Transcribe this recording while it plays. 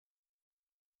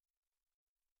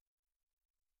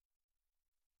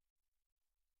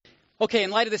Okay,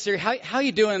 in light of this series, how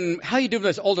you doing? How you doing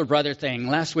with this older brother thing?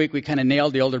 Last week we kind of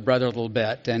nailed the older brother a little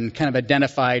bit and kind of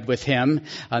identified with him.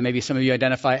 Maybe some of you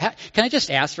identify. Can I just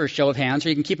ask for a show of hands, or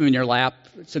you can keep them in your lap,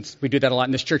 since we do that a lot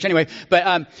in this church anyway.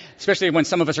 But especially when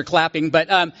some of us are clapping. But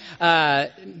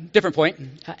different point.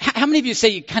 How many of you say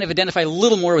you kind of identify a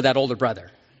little more with that older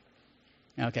brother?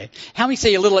 Okay. How many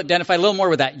say you identify a little more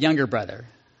with that younger brother?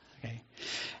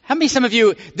 How many, some of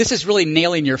you, this is really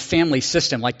nailing your family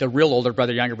system, like the real older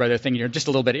brother, younger brother thing. You're just a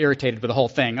little bit irritated with the whole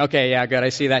thing. Okay, yeah, good. I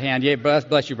see that hand. Yeah,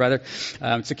 bless you, brother.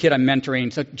 It's a kid I'm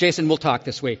mentoring. So, Jason, we'll talk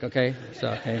this week, okay? So,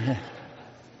 okay.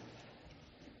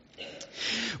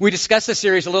 We discussed this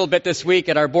series a little bit this week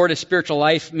at our Board of Spiritual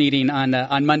Life meeting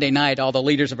on Monday night, all the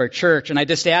leaders of our church. And I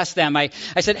just asked them, I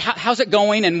said, how's it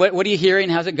going? And what are you hearing?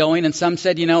 How's it going? And some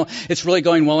said, it's really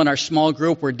going well in our small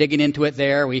group. We're digging into it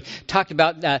there. We talked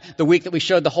about the week that we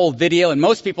showed the whole video, and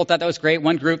most people thought that was great.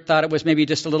 One group thought it was maybe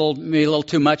just a little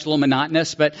too much, a little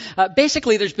monotonous. But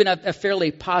basically, there's been a fairly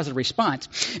positive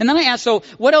response. And then I asked, so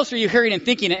what else are you hearing and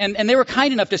thinking? And they were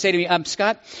kind enough to say to me,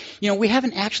 Scott, we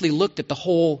haven't actually looked at the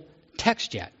whole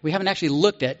text yet. We haven't actually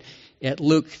looked at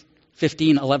Luke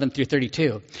 15:11 through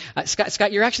 32.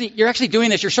 Scott, you're actually doing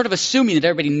this. You're sort of assuming that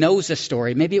everybody knows this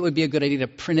story. Maybe it would be a good idea to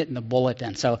print it in the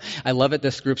bulletin. So I love it.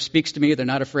 This group speaks to me. They're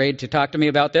not afraid to talk to me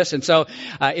about this. And so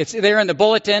it's there in the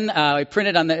bulletin. I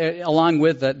printed along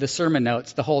with the sermon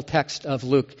notes, the whole text of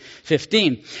Luke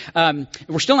 15.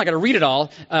 We're still not going to read it all,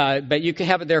 but you can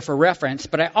have it there for reference.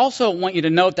 But I also want you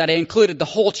to note that I included the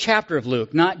whole chapter of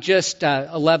Luke, not just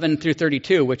 11 through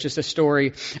 32, which is the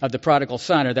story of the prodigal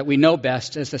son, or that we know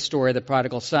best as the story of the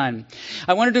prodigal son.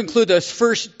 I wanted to include those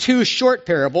first two short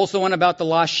parables, the one about the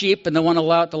lost sheep and the one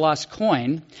about the lost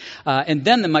coin, and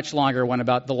then the much longer one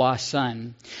about the lost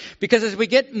son. Because as we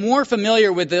get more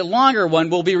familiar with the longer one,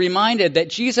 we'll be reminded that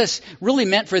Jesus really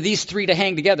meant for these three to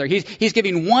hang together. He's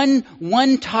giving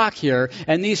one talk here,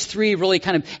 and these three really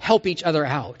kind of help each other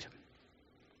out.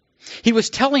 He was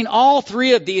telling all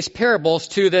three of these parables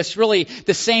to the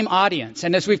same audience.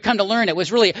 And as we've come to learn, it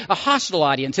was really a hostile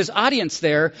audience. His audience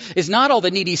there is not all the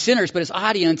needy sinners, but his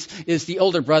audience is the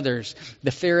older brothers,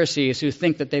 the Pharisees, who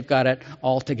think that they've got it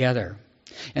all together.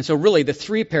 And so really the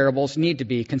three parables need to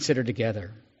be considered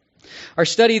together. Our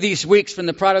study these weeks from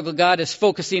the prodigal God is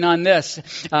focusing on this,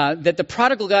 that the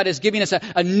prodigal God is giving us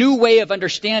a new way of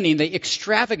understanding the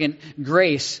extravagant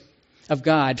grace of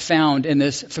God found in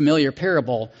this familiar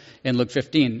parable in Luke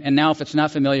 15. And now if it's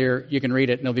not familiar, you can read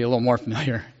it and it'll be a little more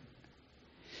familiar.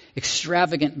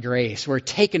 Extravagant grace. We're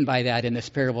taken by that in this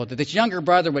parable, that this younger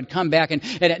brother would come back and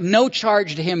at no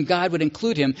charge to him, God would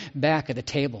include him back at the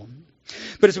table.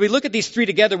 But as we look at these three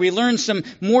together, we learn some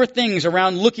more things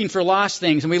around looking for lost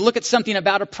things. And we look at something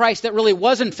about a price that really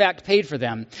was in fact paid for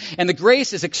them. And the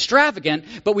grace is extravagant,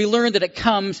 but we learn that it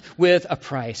comes with a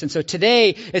price. And so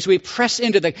today, as we press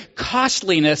into the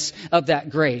costliness of that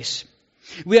grace,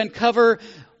 we uncover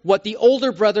what the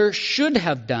older brother should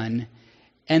have done.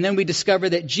 And then we discover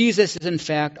that Jesus is in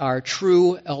fact our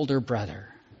true elder brother.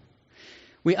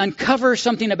 We uncover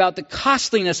something about the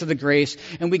costliness of the grace,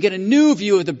 and we get a new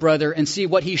view of the brother and see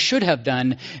what he should have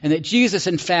done, and that Jesus,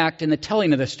 in fact, in the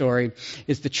telling of the story,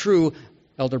 is the true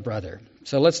elder brother.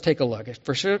 So let's take a look.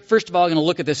 First of all, I'm going to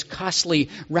look at this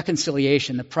costly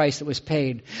reconciliation, the price that was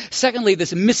paid. Secondly,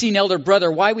 this missing elder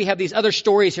brother, why we have these other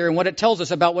stories here and what it tells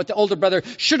us about what the older brother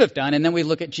should have done. And then we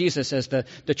look at Jesus as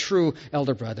the true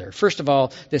elder brother. First of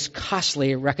all, this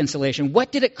costly reconciliation.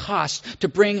 What did it cost to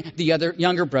bring the other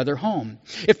younger brother home?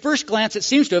 At first glance, it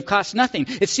seems to have cost nothing.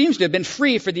 It seems to have been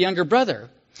free for the younger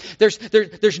brother.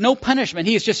 There's no punishment.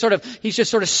 He's just sort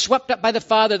of swept up by the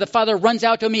father. The father runs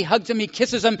out to him. He hugs him. He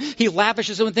kisses him. He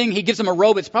lavishes him with things. He gives him a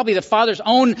robe. It's probably the father's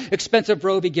own expensive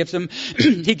robe he gives him.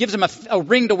 He gives him a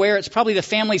ring to wear. It's probably the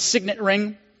family signet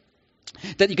ring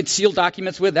that you could seal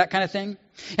documents with, that kind of thing.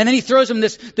 And then he throws him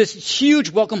this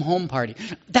huge welcome home party.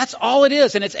 That's all it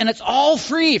is, and it's all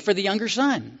free for the younger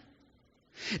son.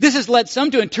 This has led some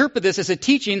to interpret this as a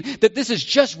teaching that this is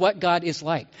just what God is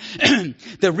like.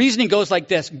 The reasoning goes like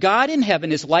this. God in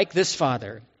heaven is like this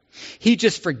Father. He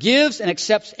just forgives and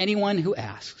accepts anyone who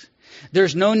asks.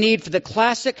 There's no need for the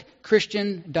classic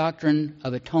Christian doctrine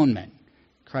of atonement.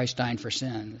 Christ dying for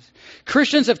sins.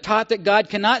 Christians have taught that God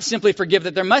cannot simply forgive,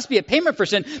 that there must be a payment for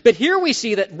sin. But here we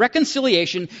see that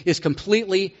reconciliation is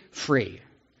completely free.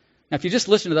 Now, if you just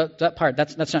listen to that part,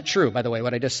 that's not true, by the way,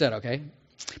 what I just said, okay?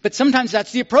 But sometimes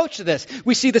that's the approach to this.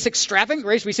 We see this extravagant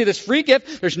grace. We see this free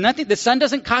gift. There's nothing. The son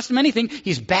doesn't cost him anything.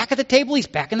 He's back at the table. He's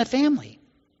back in the family.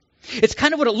 It's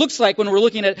kind of what it looks like when we're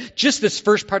looking at just this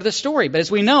first part of the story. But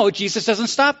as we know, Jesus doesn't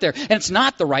stop there. And it's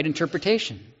not the right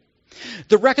interpretation.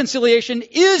 The reconciliation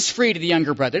is free to the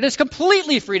younger brother. It is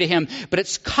completely free to him, but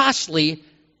it's costly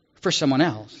for someone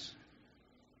else.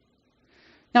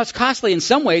 Now, it's costly in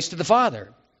some ways to the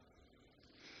father.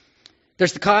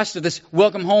 There's the cost of this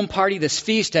welcome home party, this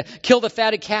feast. To kill the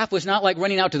fatted calf was not like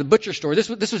running out to the butcher store. This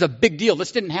was a big deal.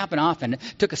 This didn't happen often. It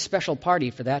took a special party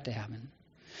for that to happen.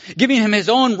 Giving him his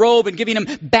own robe and giving him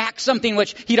back something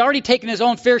which he'd already taken his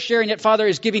own fair share, and yet Father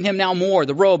is giving him now more,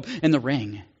 the robe and the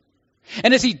ring.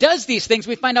 And as he does these things,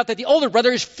 we find out that the older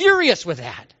brother is furious with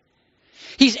that.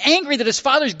 He's angry that his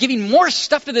father is giving more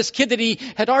stuff to this kid that he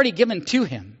had already given to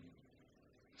him.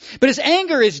 But his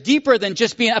anger is deeper than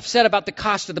just being upset about the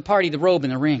cost of the party, the robe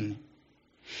and the ring.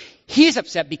 He's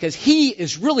upset because he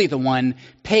is really the one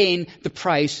paying the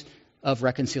price of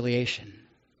reconciliation.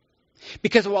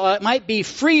 Because while it might be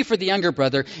free for the younger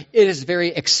brother, it is very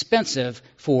expensive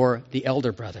for the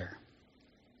elder brother.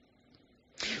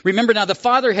 Remember now, the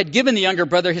father had given the younger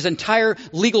brother his entire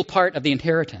legal part of the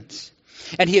inheritance.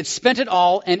 And he had spent it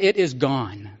all, and it is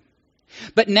gone.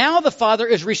 But now the father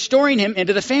is restoring him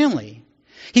into the family.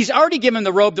 He's already given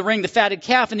the robe, the ring, the fatted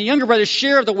calf, and the younger brother's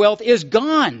share of the wealth is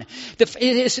gone.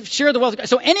 His share of the wealth.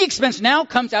 So any expense now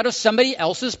comes out of somebody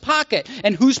else's pocket.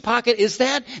 And whose pocket is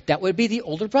that? That would be the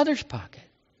older brother's pocket.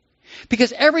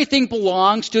 Because everything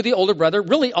belongs to the older brother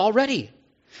really already.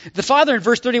 The father in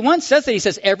verse 31 says that. He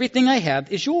says, everything I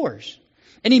have is yours.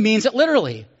 And he means it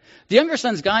literally. The younger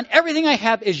son's gone. Everything I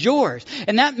have is yours.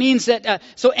 And that means that,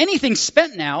 so anything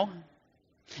spent now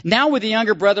with the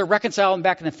younger brother reconciled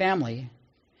back in the family,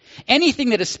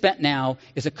 anything that is spent now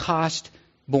is a cost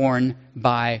borne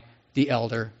by the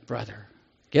elder brother.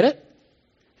 Get it?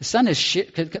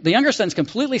 The younger son's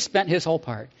completely spent his whole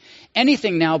part.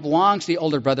 Anything now belongs to the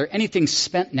older brother. Anything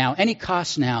spent now, any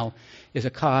cost now is a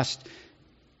cost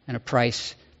and a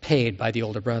price paid by the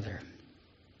older brother.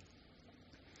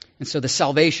 And so the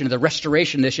salvation or the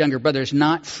restoration of this younger brother is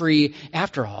not free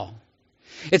after all.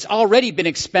 It's already been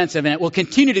expensive, and it will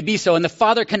continue to be so. And the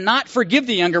father cannot forgive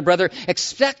the younger brother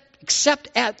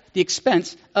except at the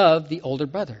expense of the older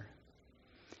brother.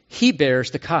 He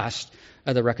bears the cost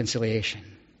of the reconciliation.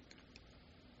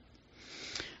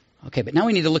 Okay, but now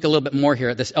we need to look a little bit more here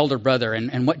at this elder brother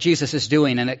and what Jesus is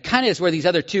doing. And it kind of is where these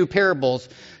other two parables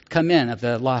come in, of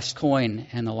the lost coin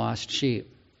and the lost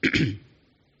sheep.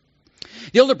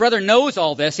 The older brother knows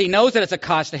all this. He knows that it's a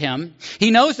cost to him.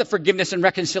 He knows that forgiveness and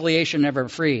reconciliation are never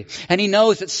free. And he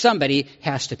knows that somebody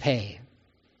has to pay.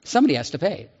 Somebody has to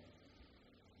pay.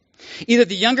 Either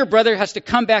the younger brother has to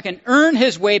come back and earn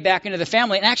his way back into the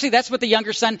family. And actually, that's what the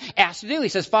younger son asked to do. He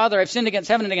says, Father, I've sinned against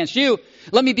heaven and against you.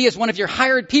 Let me be as one of your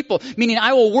hired people, meaning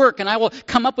I will work and I will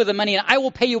come up with the money and I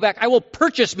will pay you back. I will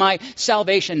purchase my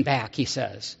salvation back, he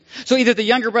says. So either the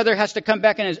younger brother has to come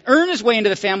back and earn his way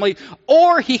into the family,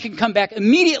 or he can come back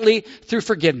immediately through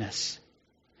forgiveness.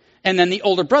 And then the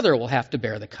older brother will have to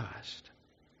bear the cost.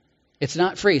 It's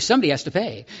not free. Somebody has to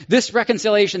pay. This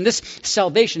reconciliation, this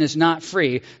salvation is not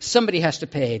free. Somebody has to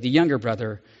pay, the younger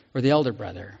brother or the elder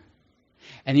brother.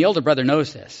 And the older brother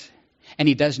knows this. And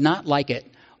he does not like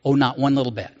it, not one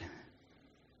little bit.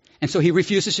 And so he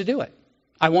refuses to do it.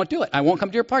 I won't do it. I won't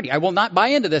come to your party. I will not buy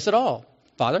into this at all,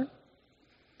 Father.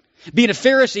 Being a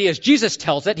Pharisee, as Jesus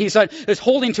tells it, he's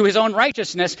holding to his own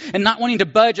righteousness and not wanting to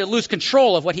budge or lose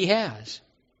control of what he has.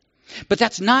 But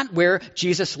that's not where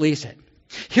Jesus leaves it.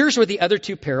 Here's where the other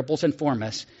two parables inform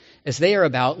us, as they are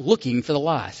about looking for the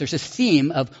lost. There's a theme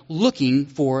of looking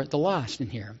for the lost in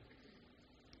here.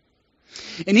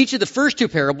 In each of the first two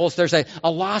parables, there's a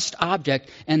lost object,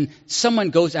 and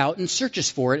someone goes out and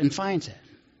searches for it and finds it.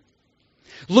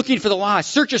 Looking for the lost,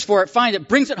 searches for it, finds it,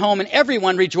 brings it home, and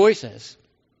everyone rejoices.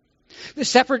 The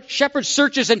shepherd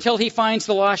searches until he finds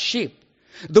the lost sheep.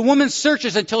 The woman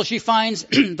searches until she finds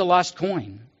the lost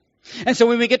coin. And so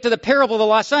when we get to the parable of the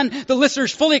lost son, the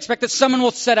listeners fully expect that someone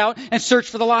will set out and search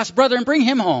for the lost brother and bring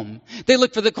him home. They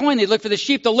look for the coin, they look for the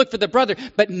sheep, they'll look for the brother,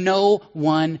 but no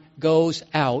one goes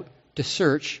out to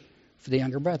search for the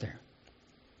younger brother.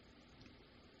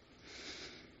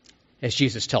 As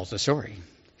Jesus tells the story.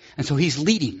 And so he's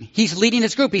leading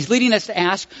his group. He's leading us to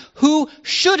ask, who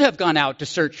should have gone out to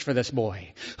search for this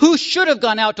boy? Who should have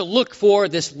gone out to look for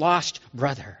this lost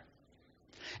brother?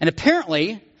 And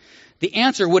apparently, the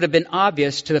answer would have been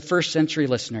obvious to the first century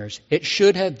listeners. It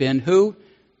should have been who?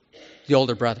 The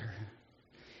older brother.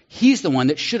 He's the one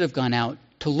that should have gone out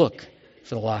to look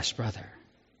for the lost brother.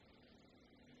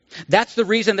 That's the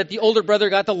reason that the older brother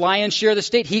got the lion's share of the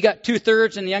estate. He got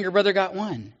 2/3 and the younger brother got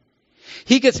 1.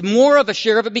 He gets more of a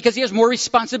share of it because he has more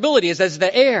responsibilities as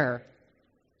the heir.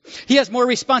 He has more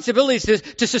responsibilities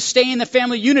to sustain the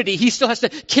family unity. He still has to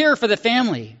care for the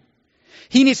family.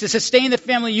 He needs to sustain the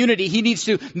family unity. He needs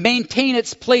to maintain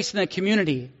its place in the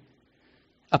community,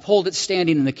 uphold its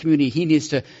standing in the community. He needs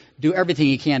to do everything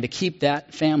he can to keep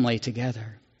that family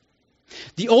together.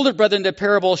 The older brother in the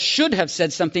parable should have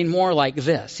said something more like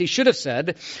this. He should have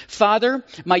said, "Father,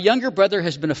 my younger brother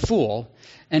has been a fool,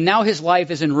 and now his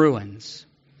life is in ruins.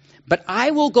 But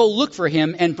I will go look for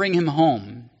him and bring him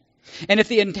home. And if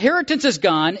the inheritance is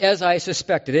gone, as I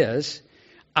suspect it is,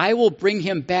 I will bring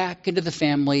him back into the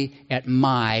family at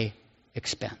my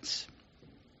expense."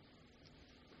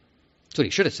 That's what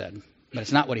he should have said, but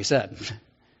it's not what he said.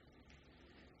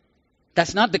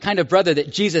 That's not the kind of brother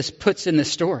that Jesus puts in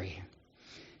this story,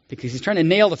 because he's trying to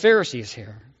nail the Pharisees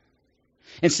here.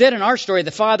 Instead, in our story, the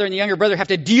father and the younger brother have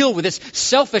to deal with this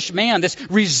selfish man, this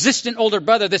resistant older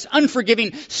brother, this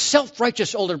unforgiving,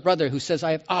 self-righteous older brother who says,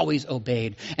 "I have always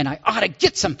obeyed, and I ought to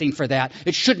get something for that.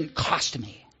 It shouldn't cost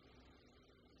me."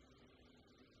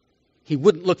 He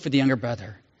wouldn't look for the younger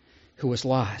brother who was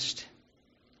lost.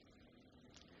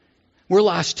 We're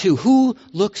lost too. Who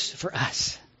looks for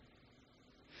us?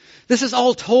 This is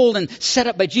all told and set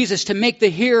up by Jesus to make the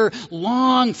hearer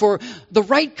long for the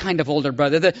right kind of older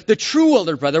brother, the true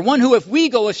older brother, one who, if we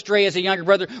go astray as a younger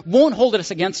brother, won't hold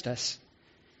us against us,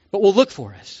 but will look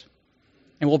for us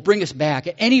and will bring us back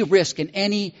at any risk and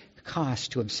any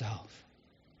cost to himself.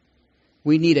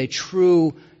 We need a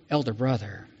true elder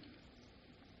brother.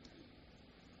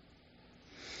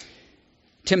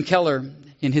 Tim Keller,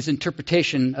 in his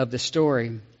interpretation of the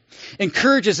story,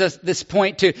 encourages us at this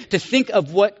point to think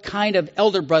of what kind of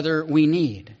elder brother we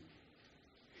need.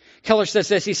 Keller says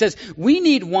this. He says, "We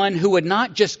need one who would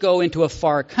not just go into a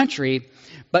far country,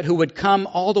 but who would come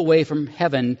all the way from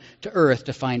heaven to earth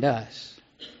to find us."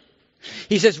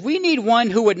 He says, "We need one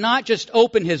who would not just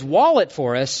open his wallet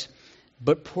for us,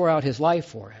 but pour out his life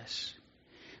for us.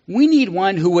 We need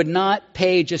one who would not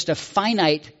pay just a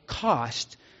finite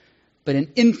cost, but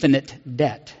an infinite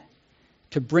debt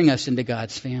to bring us into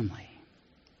God's family."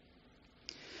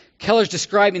 Keller's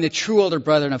describing the true older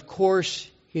brother, and of course,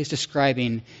 he is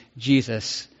describing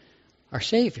Jesus, our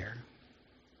Savior,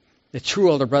 the true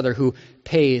older brother who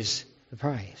pays the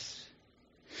price.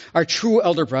 Our true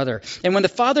elder brother. And when the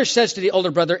father says to the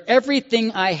older brother,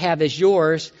 "Everything I have is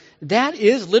yours," that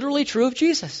is literally true of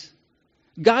Jesus.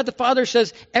 God the Father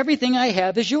says, "Everything I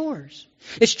have is yours."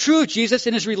 It's true of Jesus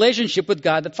in his relationship with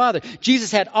God the Father.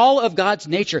 Jesus had all of God's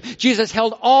nature. Jesus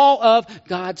held all of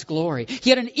God's glory.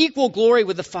 He had an equal glory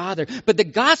with the Father. But the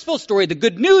gospel story, the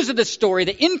good news of the story,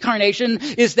 the incarnation,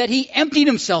 is that he emptied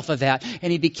himself of that,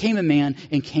 and he became a man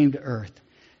and came to earth,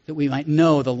 that we might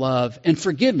know the love and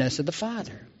forgiveness of the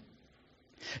Father.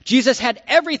 Jesus had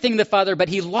everything the Father, but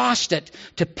he lost it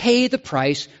to pay the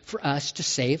price for us, to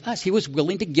save us. He was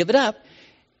willing to give it up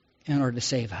in order to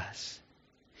save us.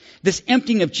 This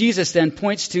emptying of Jesus then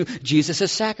points to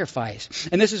Jesus' sacrifice.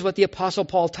 And this is what the Apostle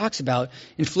Paul talks about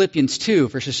in Philippians 2,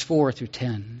 verses 4 through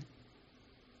 10.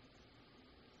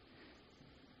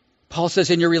 Paul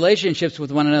says, "In your relationships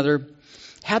with one another,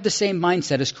 have the same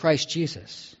mindset as Christ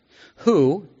Jesus,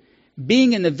 who,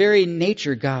 being in the very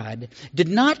nature God, did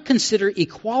not consider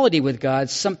equality with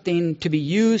God something to be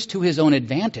used to his own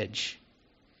advantage.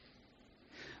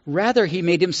 Rather, he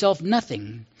made himself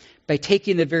nothing by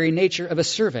taking the very nature of a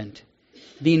servant,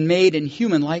 being made in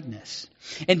human likeness.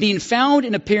 And being found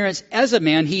in appearance as a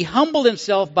man, he humbled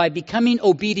himself by becoming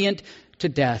obedient to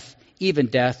death, even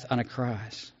death on a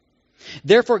cross.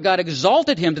 Therefore God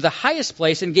exalted him to the highest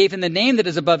place and gave him the name that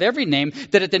is above every name,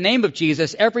 that at the name of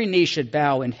Jesus every knee should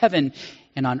bow in heaven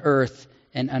and on earth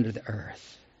and under the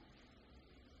earth."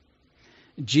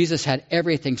 Jesus had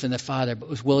everything from the Father, but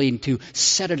was willing to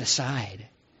set it aside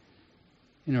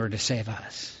in order to save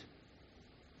us.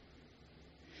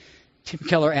 Tim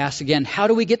Keller asks again, how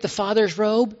do we get the Father's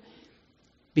robe?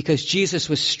 Because Jesus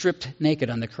was stripped naked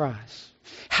on the cross.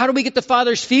 How do we get the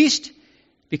Father's feast?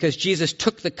 Because Jesus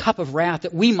took the cup of wrath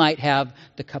that we might have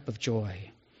the cup of joy.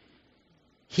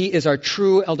 He is our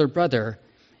true elder brother,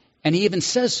 and he even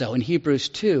says so in Hebrews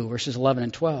 2, verses 11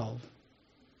 and 12.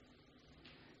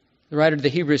 The writer of the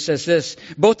Hebrews says this,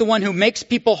 "Both the one who makes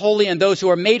people holy and those who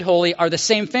are made holy are the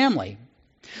same family.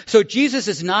 So Jesus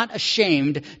is not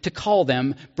ashamed to call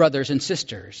them brothers and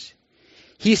sisters.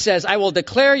 He says, 'I will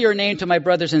declare your name to my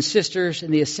brothers and sisters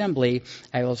in the assembly.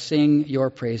 I will sing your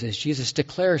praises.'" Jesus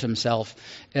declares himself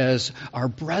as our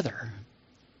brother.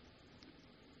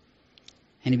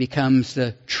 And he becomes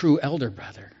the true elder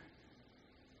brother.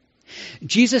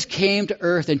 Jesus came to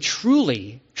earth and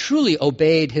truly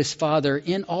obeyed his Father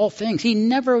in all things. He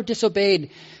never disobeyed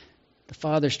the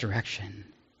Father's direction.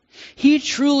 He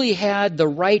truly had the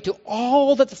right to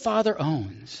all that the Father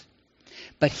owns.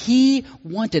 But he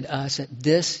wanted us at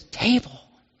this table.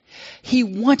 He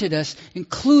wanted us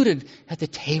included at the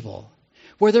table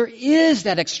where there is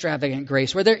that extravagant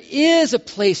grace, where there is a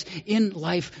place in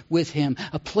life with him,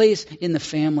 a place in the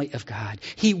family of God.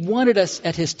 He wanted us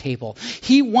at his table.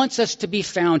 He wants us to be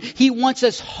found. He wants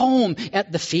us home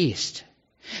at the feast.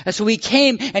 And so he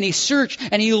came and he searched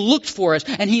and he looked for us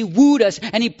and he wooed us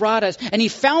and he brought us and he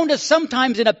found us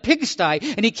sometimes in a pigsty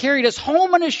and he carried us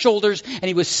home on his shoulders and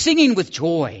he was singing with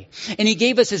joy. And he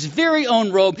gave us his very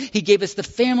own robe. He gave us the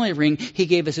family ring. He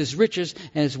gave us his riches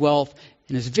and his wealth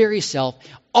and his very self,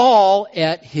 all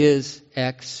at his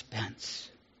expense.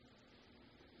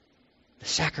 The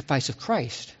sacrifice of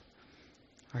Christ,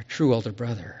 our true older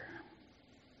brother.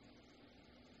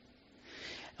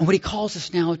 And what he calls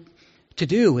us now to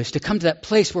do is to come to that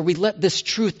place where we let this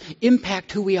truth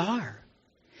impact who we are.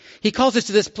 He calls us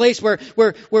to this place where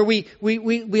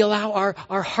we allow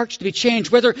our hearts to be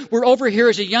changed. Whether we're over here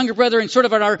as a younger brother and sort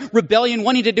of in our rebellion,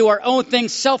 wanting to do our own thing,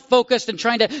 self-focused and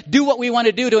trying to do what we want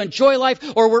to do to enjoy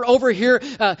life, or we're over here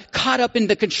caught up in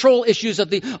the control issues of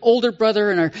the older brother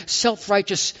and our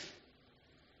self-righteous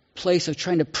place of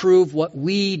trying to prove what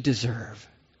we deserve.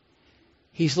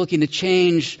 He's looking to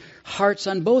change hearts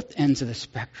on both ends of the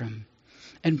spectrum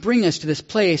and bring us to this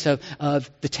place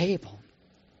of the table.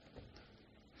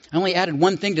 I only added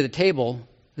one thing to the table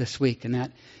this week, and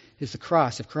that is the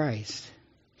cross of Christ.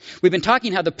 We've been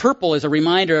talking how the purple is a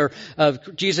reminder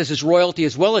of Jesus' royalty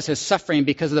as well as his suffering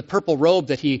because of the purple robe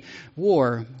that he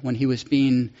wore when he was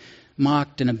being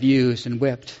mocked and abused and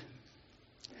whipped.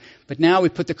 But now we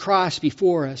put the cross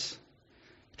before us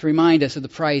to remind us of the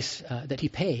price that he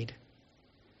paid.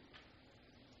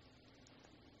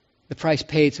 The price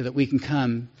paid so that we can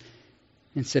come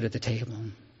and sit at the table.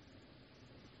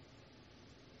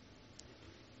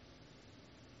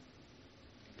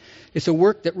 It's a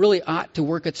work that really ought to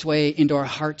work its way into our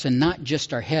hearts and not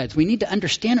just our heads. We need to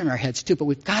understand in our heads too, but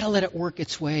we've got to let it work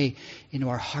its way into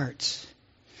our hearts.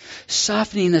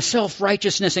 Softening the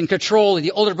self-righteousness and control of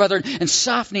the older brother and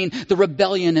softening the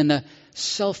rebellion and the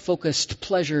self-focused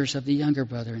pleasures of the younger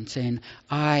brother and saying,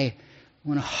 I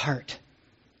want a heart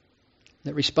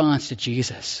that responds to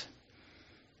Jesus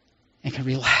and can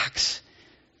relax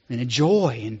and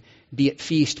enjoy and be at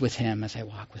feast with him as I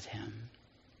walk with him.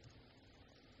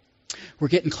 We're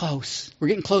getting close. We're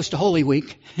getting close to Holy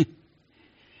Week.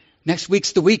 Next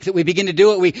week's the week that we begin to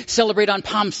do it. We celebrate on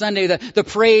Palm Sunday the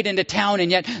parade into town, and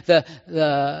yet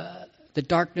the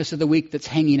darkness of the week that's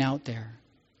hanging out there.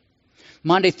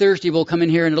 Monday, Thursday, we'll come in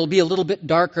here and it'll be a little bit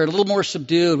darker, a little more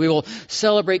subdued. We will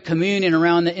celebrate communion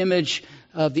around the image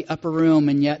of the upper room,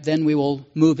 and yet then we will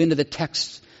move into the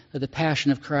text of the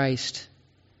passion of Christ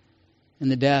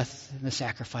and the death and the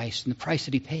sacrifice and the price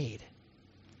that he paid.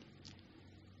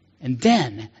 And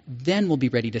then we'll be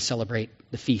ready to celebrate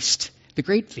the feast, the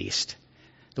great feast,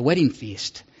 the wedding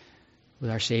feast with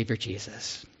our Savior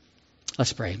Jesus.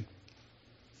 Let's pray.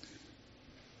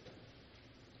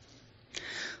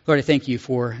 Lord, I thank you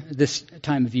for this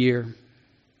time of year.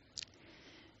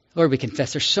 Lord, we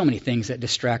confess there's so many things that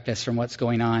distract us from what's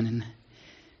going on. And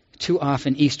too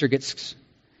often Easter gets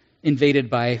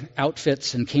invaded by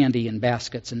outfits and candy and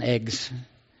baskets and eggs.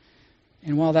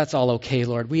 And while that's all okay,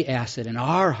 Lord, we ask that in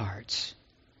our hearts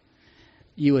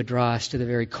you would draw us to the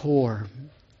very core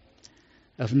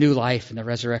of new life and the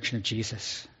resurrection of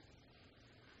Jesus.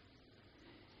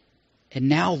 And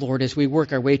now, Lord, as we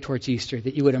work our way towards Easter,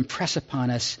 that you would impress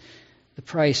upon us the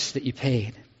price that you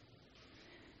paid,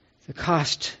 the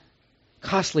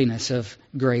costliness of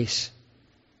grace,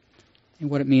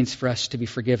 and what it means for us to be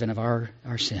forgiven of our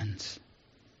sins.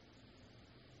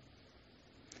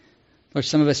 Lord,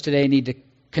 some of us today need to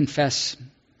confess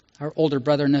our older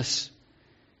brotherness.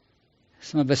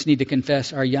 Some of us need to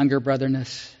confess our younger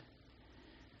brotherness.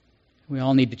 We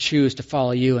all need to choose to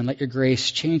follow you and let your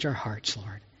grace change our hearts,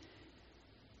 Lord,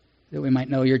 that we might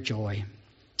know your joy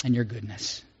and your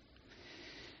goodness.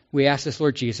 We ask this,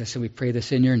 Lord Jesus, and we pray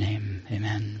this in your name.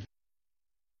 Amen.